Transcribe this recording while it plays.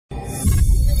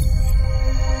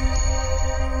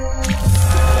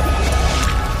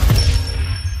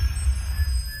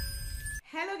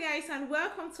guys, and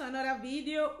welcome to another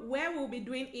video where we'll be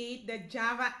doing it the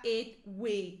Java 8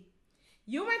 way.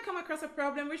 You might come across a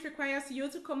problem which requires you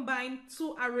to combine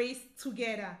two arrays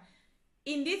together.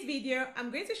 In this video,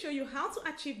 I'm going to show you how to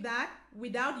achieve that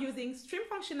without using string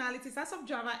functionalities as of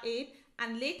Java 8,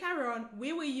 and later on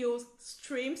we will use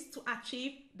streams to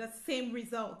achieve the same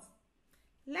result.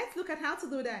 Let's look at how to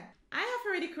do that. I have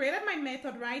already created my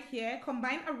method right here,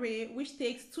 combine array, which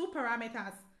takes two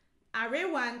parameters,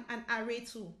 array1 and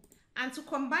array2. And to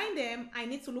combine them, I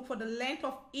need to look for the length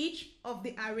of each of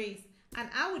the arrays. And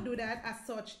I will do that as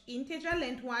such. Integer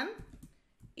length 1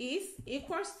 is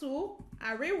equals to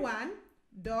array1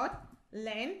 dot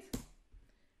length.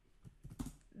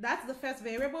 That's the first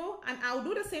variable. And I'll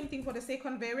do the same thing for the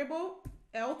second variable.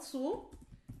 L2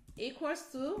 equals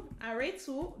to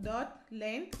array2 dot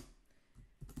length.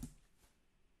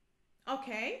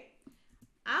 Okay.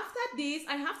 After this,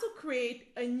 I have to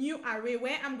create a new array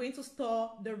where I'm going to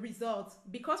store the results,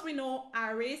 because we know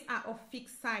arrays are of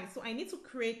fixed size. So I need to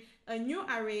create a new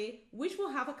array which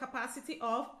will have a capacity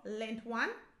of length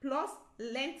 1 plus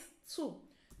length 2.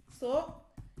 So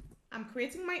I'm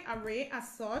creating my array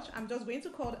as such. I'm just going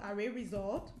to call the array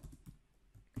result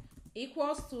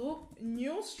equals to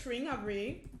new string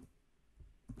array,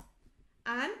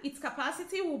 and its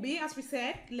capacity will be, as we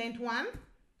said, length 1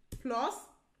 plus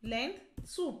length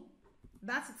 2.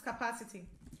 That's its capacity.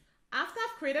 After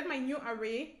I've created my new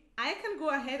array, I can go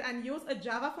ahead and use a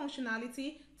Java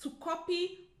functionality to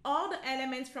copy all the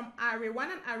elements from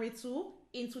array1 and array2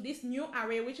 into this new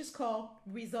array which is called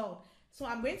result. So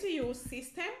I'm going to use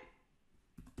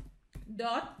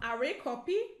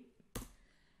system.arrayCopy,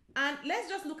 and let's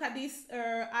just look at this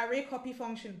array copy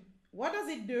function. What does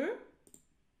it do?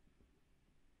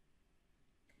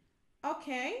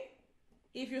 Okay,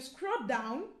 if you scroll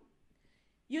down,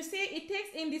 you see it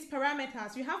takes in these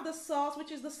parameters. You have the source,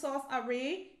 which is the source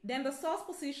array, then the source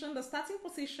position, the starting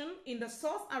position in the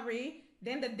source array,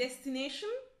 then the destination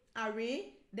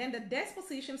array, then the dest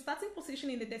position, starting position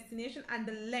in the destination, and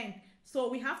the length. So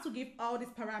we have to give all these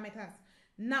parameters.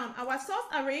 Now, our source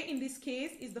array in this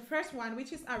case is the first one,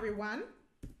 which is array1.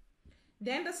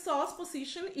 Then the source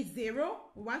position is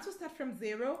 0. We want to start from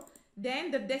 0.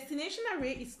 Then the destination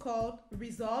array is called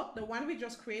result, the one we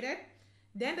just created.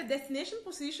 Then the destination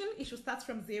position, it should start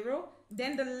from 0.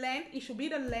 Then the length, it should be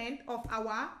the length of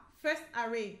our first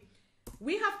array.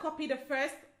 We have copied the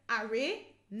first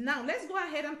array. Now let's go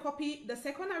ahead and copy the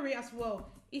second array as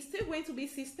well. It's still going to be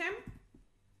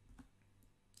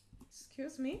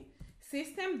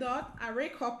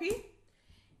system.arrayCopy.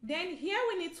 Then here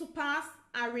we need to pass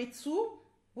array2,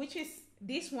 which is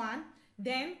this one.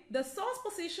 Then the source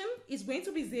position is going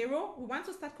to be 0. We want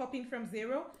to start copying from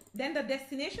 0. Then the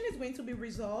destination is going to be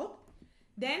result.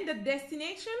 Then the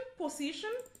destination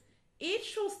position, it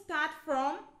should start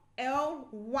from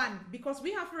L1, because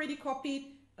we have already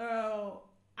copied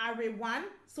array1.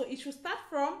 So it should start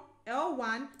from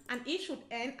L1 and it should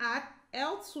end at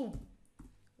L2,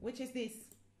 which is this.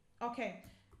 Okay,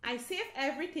 I save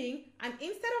everything, and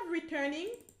instead of returning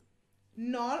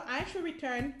null, I should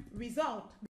return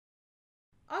result.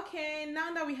 Okay,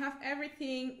 now that we have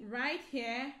everything right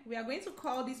here, we are going to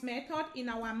call this method in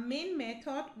our main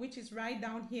method, which is right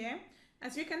down here.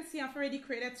 As you can see, I've already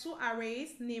created two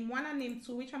arrays, name1 and name2,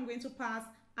 which I'm going to pass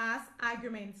as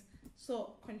arguments.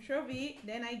 So Control V,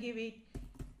 then I give it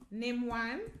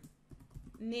name1,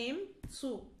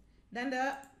 name2. Then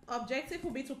the objective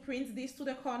will be to print this to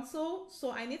the console.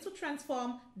 So I need to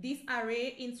transform this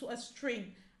array into a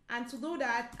string. And to do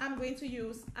that, I'm going to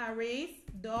use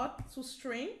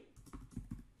arrays.toString,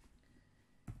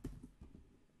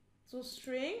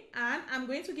 and I'm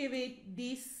going to give it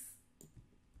this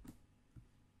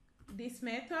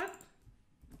method.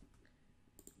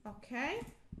 Okay,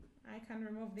 I can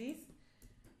remove this.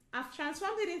 I've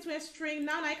transformed it into a string.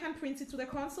 Now I can print it to the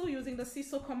console using the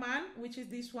CSO command, which is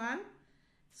this one.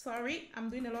 Sorry, I'm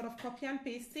doing a lot of copy and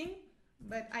pasting,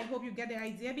 but I hope you get the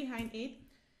idea behind it.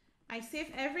 I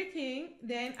save everything,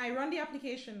 then I run the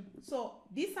application. So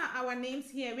these are our names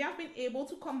here. We have been able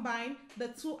to combine the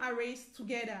two arrays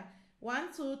together.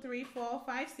 1, 2, 3, 4,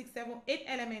 5, 6, 7, 8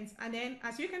 elements. And then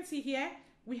as you can see here,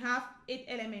 we have 8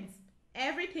 elements.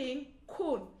 Everything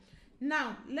cool.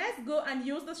 Now let's go and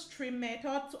use the stream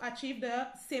method to achieve the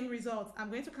same results. I'm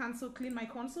going to clean my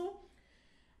console,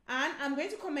 and I'm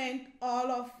going to comment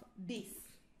all of this.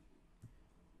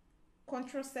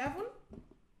 Control 7.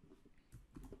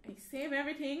 I save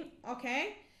everything.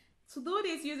 Okay, to do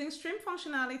this using stream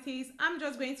functionalities, I'm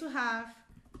just going to have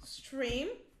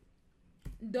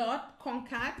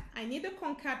stream.concat. I need the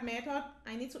concat method.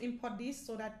 I need to import this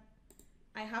so that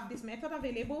I have this method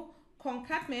available.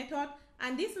 Concat method,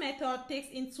 And this method takes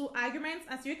in 2 arguments,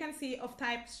 as you can see, of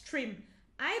type string.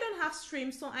 I don't have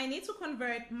string, so I need to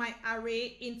convert my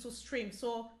array into string.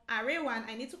 So array 1,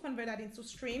 I need to convert that into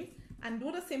string and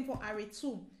do the same for array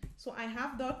 2. So I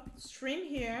have dot string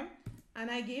here and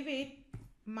I give it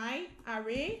my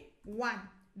array 1.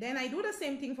 Then I do the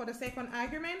same thing for the second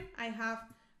argument. I have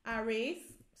arrays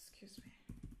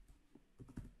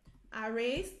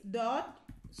dot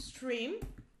string.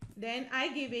 Then I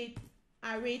give it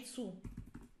array 2.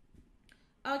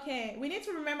 Okay, we need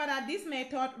to remember that this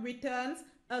method returns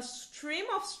a stream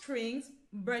of strings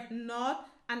but not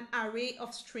an array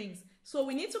of strings. So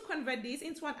we need to convert this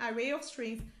into an array of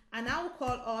strings, and I will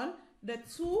call on the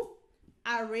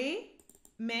toArray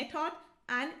method,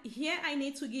 and here I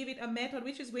need to give it a method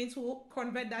which is going to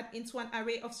convert that into an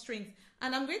array of strings.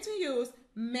 And I'm going to use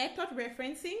method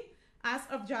referencing as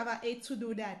of Java 8 to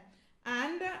do that.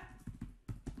 And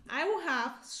I will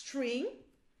have string,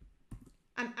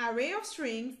 an array of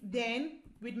strings. Then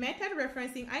with method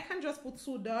referencing, I can just put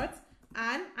 2 dots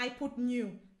and I put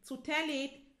new to tell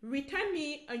it return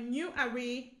me a new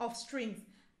array of strings.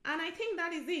 And I think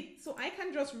that is it. So I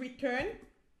can just return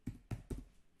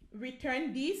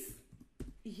this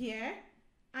here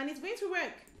and it's going to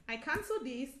work. I cancel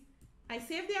this, I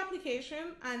save the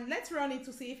application, and let's run it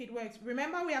to see if it works.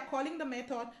 Remember, we are calling the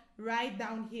method right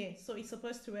down here, so it's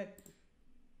supposed to work.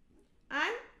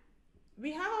 And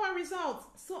we have our results.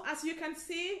 So as you can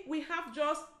see, we have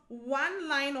just 1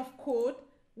 line of code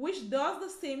which does the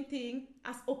same thing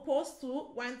as opposed to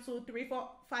 1, 2, 3, 4,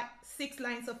 5, 6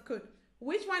 lines of code.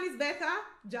 Which one is better?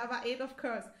 Java 8, of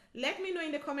course. Let me know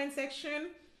in the comment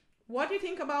section what you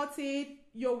think about it,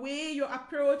 your way, your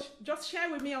approach. Just share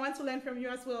with me. I want to learn from you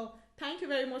as well. Thank you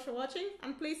very much for watching,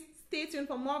 and please stay tuned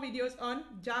for more videos on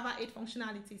Java 8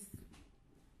 functionalities.